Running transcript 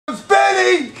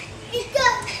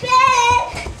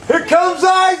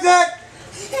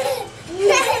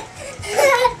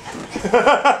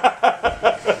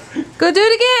Go do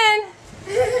it again.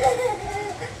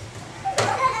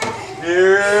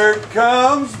 Here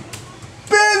comes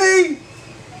Benny.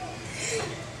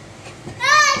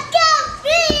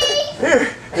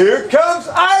 Here comes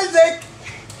Isaac.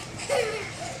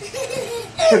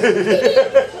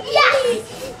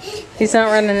 He's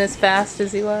not running as fast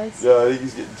as he was. Yeah, I think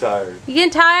he's getting tired. You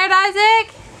getting tired,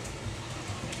 Isaac?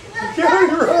 He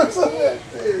already runs on that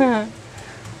thing.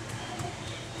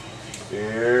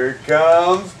 Here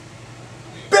comes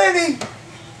Benny.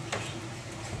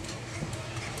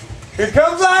 Here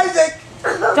comes Isaac.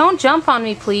 Don't jump on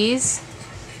me, please.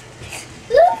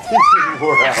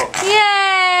 We're out.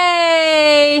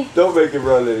 Yay! Don't make him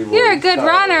run anymore. You're a good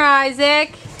runner,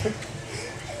 Isaac.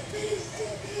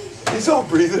 He's all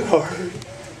breathing hard.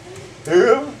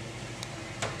 Hear him?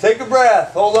 Take a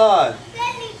breath. Hold on.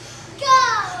 Benny,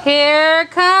 go! Here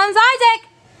comes Isaac.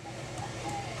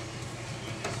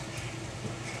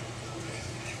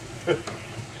 Here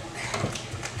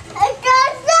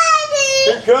goes Benny!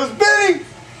 Here comes Benny.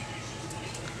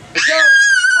 Here comes.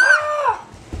 Ah!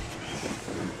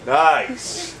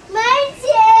 Nice. My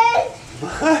turn!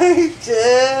 My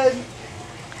turn.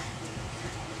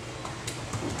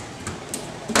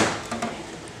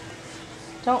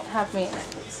 Don't have me in it,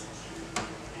 please.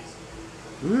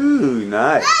 Ooh,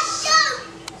 nice. Let's go!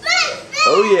 Benny!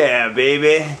 Oh yeah,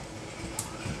 baby.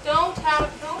 Don't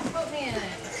put me in it.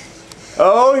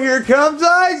 Oh, here comes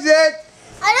Isaac.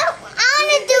 I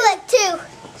want to do it too.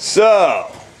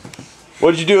 So,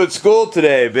 what'd you do at school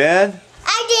today, Ben?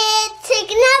 I did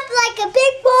take a nap like a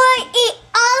big boy, eat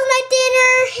all my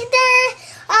dinner there,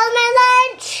 all my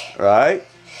lunch. Right.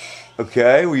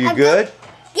 Okay, were you good?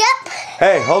 Yep.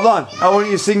 Hey, hold on. I want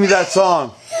you to sing me that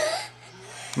song.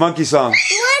 Monkey song.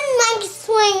 One monkey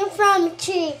swing from a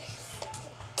tree.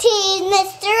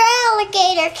 Mr.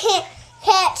 Alligator can't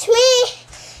catch me.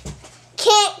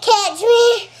 Can't catch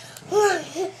me.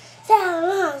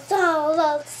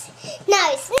 Now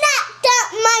he snapped up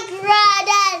monkey right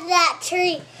out of that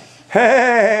tree.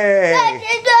 Hey!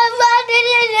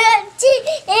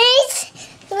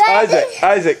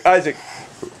 Isaac.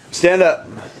 Stand up.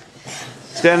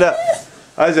 Stand up.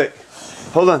 Isaac.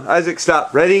 Hold on. Isaac,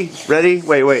 stop. Ready?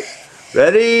 Wait.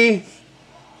 Ready?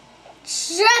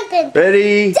 Jumping.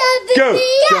 Ready?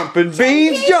 Jumping Go!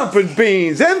 beans. Jumping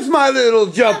beans. Them's my little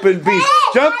jumping beans.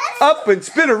 Jump up and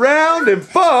spin around and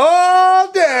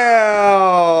fall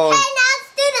down. Hey, now let's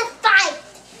do the fight.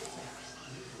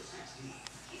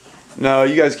 No,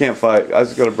 you guys can't fight.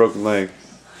 Isaac got a broken leg.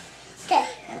 Okay.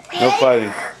 No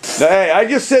fighting. Hey, I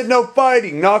just said no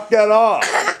fighting. Knock that off.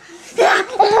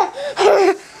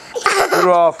 Get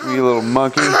off me, you little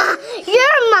monkey. You're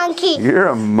a monkey. You're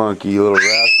a monkey, you little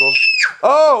rascal.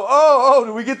 Oh,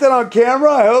 did we get that on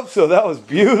camera? I hope so. That was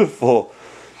beautiful.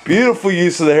 Beautiful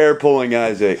use of the hair pulling,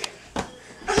 Isaac.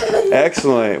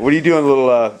 Excellent. What are you doing,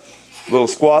 little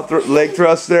squat leg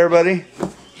thrust there, buddy?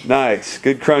 Nice.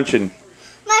 Good crunching.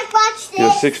 Mike, watch this.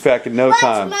 Get a six-pack in no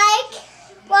time. Watch,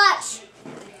 Mike. Watch.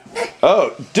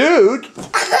 Oh, dude.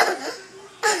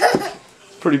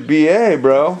 Pretty BA,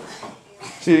 bro.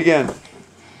 See it again.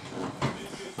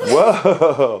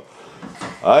 Whoa.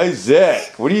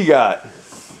 Isaac, what do you got?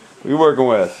 What are you working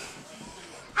with?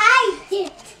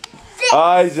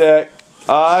 Isaac.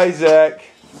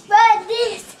 But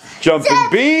this. Jumping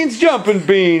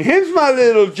bean. Here's my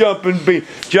little jumping bean.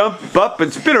 Jump up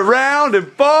and spin around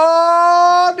and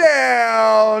fall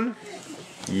down.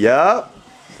 Yup.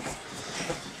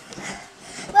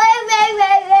 Wait.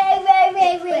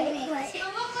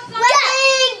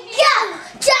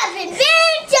 Jumping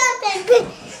bean.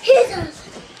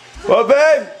 Well,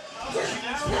 babe.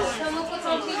 Look what's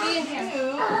on TV in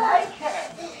here.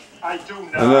 I do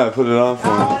not. I know, I put it on for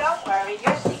him. Oh, don't worry.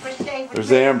 Your secret's safe with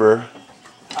There's me. Amber.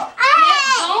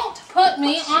 Don't put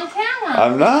me on camera.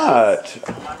 I'm not.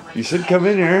 You said come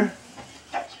in here.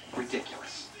 That's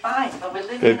ridiculous. Fine, but we're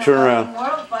living Babe, in a turn modern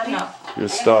around. world, buddy. No. You're a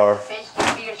star. Fish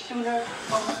can be a shooter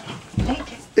or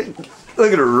naked.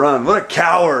 Look at her run. What a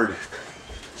coward.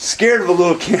 Scared of a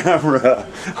little camera.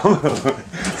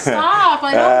 Stop!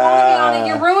 I don't want to be on it.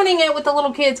 You're ruining it with the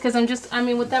little kids because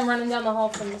with them running down the hall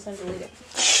from just delete it.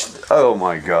 Oh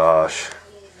my gosh.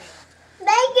 Make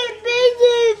it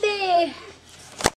big.